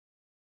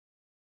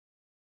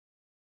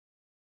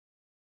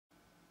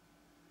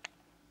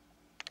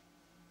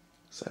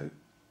So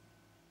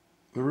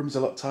the room's a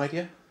lot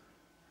tidier,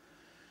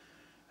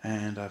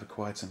 and I've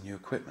acquired some new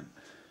equipment.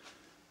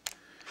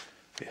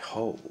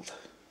 Behold,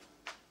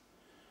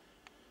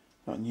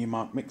 got a new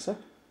Mark mixer,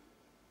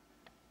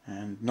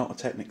 and not a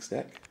Technics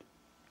deck,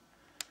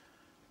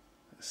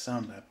 a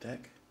SoundLab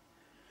deck,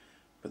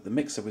 but the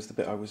mixer was the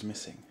bit I was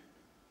missing.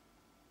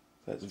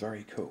 That's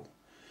very cool.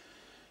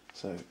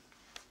 So,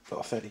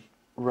 got a fairly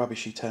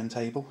rubbishy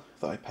turntable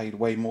that I paid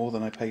way more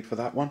than I paid for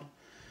that one.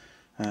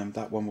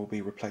 That one will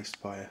be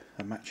replaced by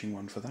a matching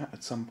one for that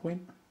at some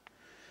point.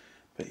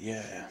 But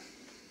yeah,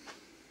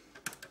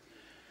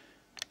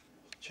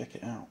 check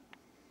it out.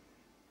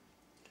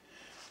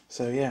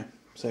 So yeah,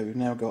 so we've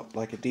now got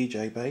like a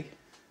DJ bay,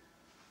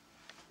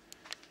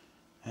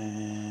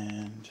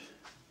 and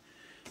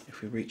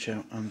if we reach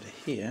out under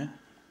here,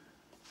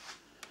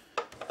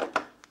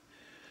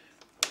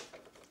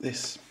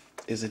 this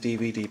is a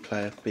DVD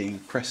player being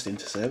pressed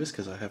into service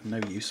because I have no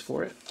use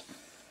for it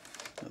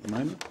at the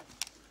moment,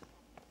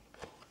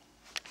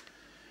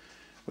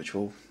 which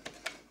will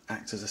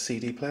act as a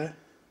CD player.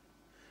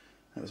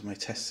 That was my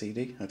test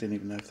CD, I didn't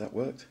even know if that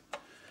worked.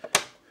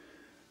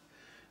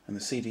 And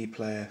the CD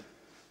player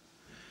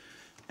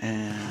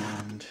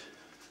and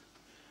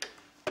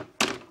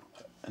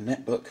a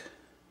netbook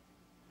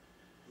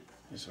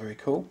is very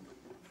cool.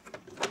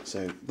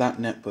 So that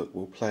netbook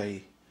will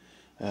play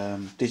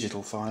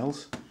digital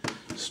files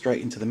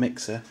straight into the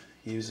mixer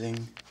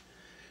using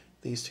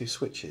these two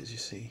switches. You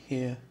see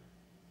here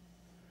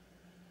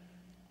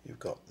you've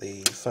got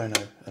the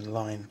phono and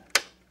line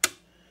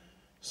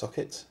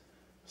sockets.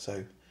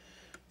 So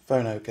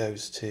phono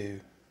goes to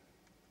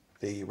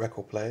the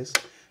record players,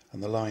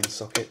 and the line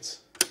sockets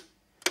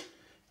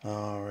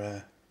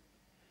are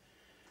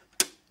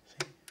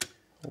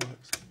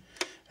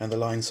and the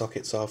line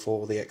sockets are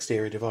for the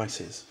exterior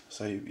devices.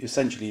 So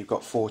essentially you've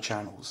got 4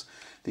 channels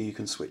that you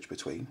can switch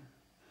between.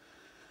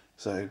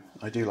 So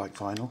I do like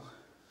vinyl.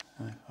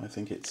 I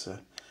think it's a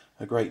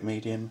great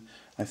medium.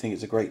 I think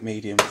it's a great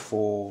medium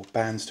for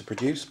bands to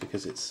produce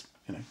because it's,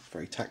 you know,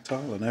 very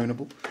tactile and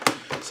ownable.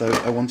 So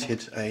I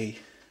wanted a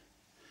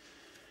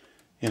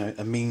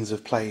means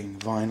of playing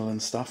vinyl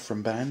and stuff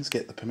from bands,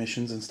 get the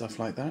permissions and stuff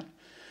like that,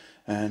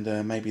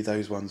 and maybe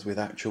those ones with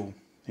actual,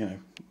 you know,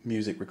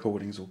 music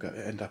recordings will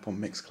end up on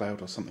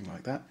Mixcloud or something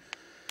like that.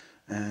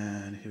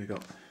 And here we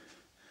got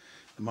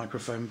the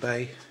microphone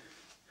bay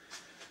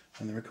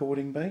and the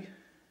recording bay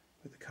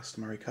with the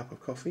customary cup of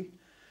coffee.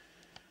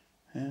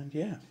 And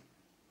yeah,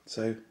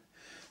 so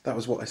that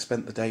was what I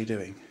spent the day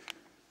doing.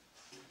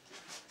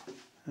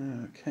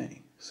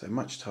 Okay, so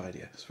much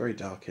tidier. It's very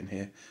dark in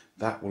here.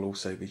 That will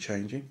also be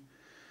changing.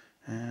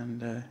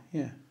 And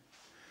yeah,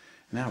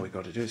 now we've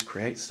got to do is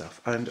create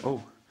stuff. And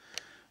oh,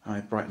 I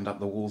brightened up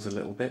the walls a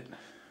little bit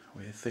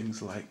with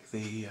things like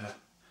the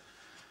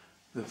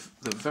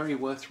very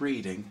worth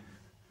reading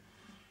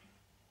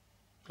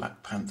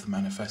Black Panther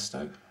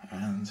Manifesto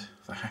and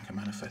the Hacker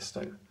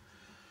Manifesto.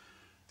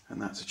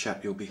 And that's a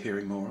chap you'll be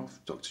hearing more of,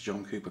 Dr.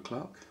 John Cooper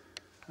Clarke,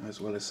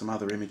 as well as some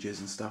other images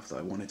and stuff that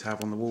I wanted to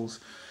have on the walls,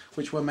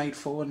 which were made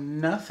for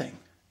nothing.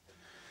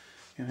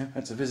 You know,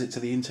 that's a visit to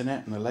the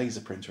internet and a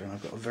laser printer, and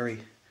I've got a very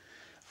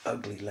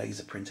ugly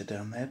laser printer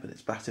down there, but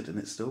it's battered and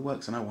it still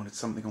works, and I wanted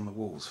something on the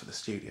walls for the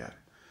studio.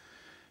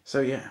 So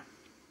yeah,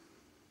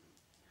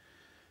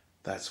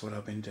 that's what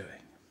I've been doing.